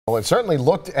Well, it certainly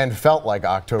looked and felt like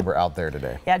October out there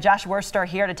today. Yeah, Josh Wurster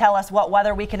here to tell us what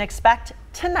weather we can expect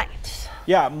tonight.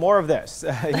 Yeah, more of this.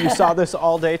 You saw this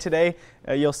all day today.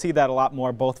 You'll see that a lot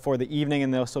more both for the evening,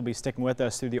 and they'll still be sticking with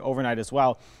us through the overnight as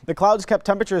well. The clouds kept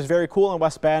temperatures very cool in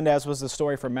West Bend, as was the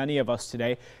story for many of us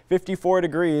today. 54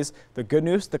 degrees. The good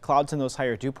news, the clouds in those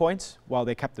higher dew points, while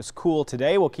they kept us cool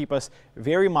today, will keep us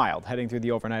very mild heading through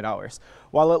the overnight hours.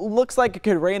 While it looks like it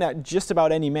could rain at just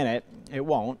about any minute, it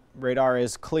won't. Radar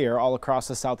is clear all across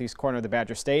the southeast corner of the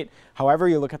Badger State. However,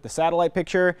 you look at the satellite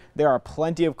picture, there are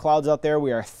plenty of clouds out there.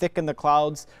 We are thick in the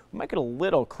clouds. We might get a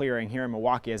little clearing here in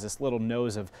Milwaukee as this little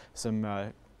nose of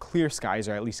some clear skies,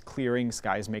 or at least clearing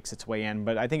skies, makes its way in.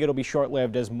 But I think it'll be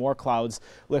short-lived as more clouds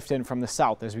lift in from the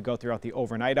south as we go throughout the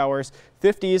overnight hours.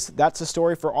 50s, that's the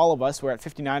story for all of us. We're at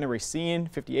 59 in Racine,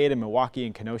 58 in Milwaukee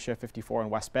and Kenosha, 54 in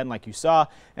West Bend like you saw,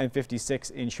 and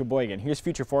 56 in Sheboygan. Here's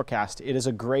future forecast. It is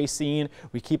a gray scene.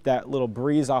 We keep that little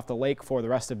breeze off the lake for the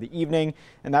rest of the evening,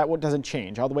 and that doesn't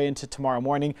change all the way into tomorrow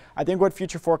morning. I think what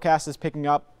future forecast is picking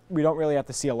up, we don't really have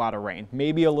to see a lot of rain.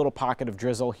 Maybe a little pocket of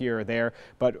drizzle here or there,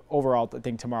 but overall I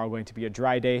think tomorrow going to be a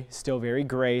dry day, still very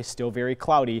gray, still very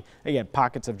cloudy. Again,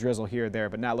 pockets of drizzle here or there,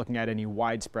 but not looking at any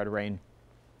widespread rain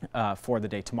for the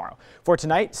day tomorrow. For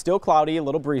tonight, still cloudy, a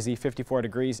little breezy, 54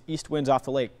 degrees, east winds off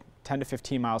the lake, 10 to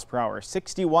 15 miles per hour.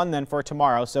 61 then for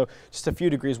tomorrow, so just a few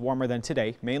degrees warmer than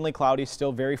today. Mainly cloudy,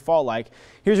 still very fall-like.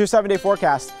 Here's your 7-day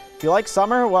forecast. If you like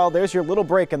summer, well, there's your little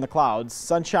break in the clouds.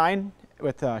 Sunshine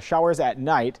with showers at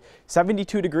night,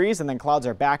 72 degrees, and then clouds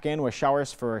are back in with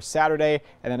showers for Saturday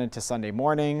and then into Sunday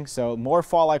morning. So more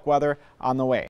fall-like weather on the way.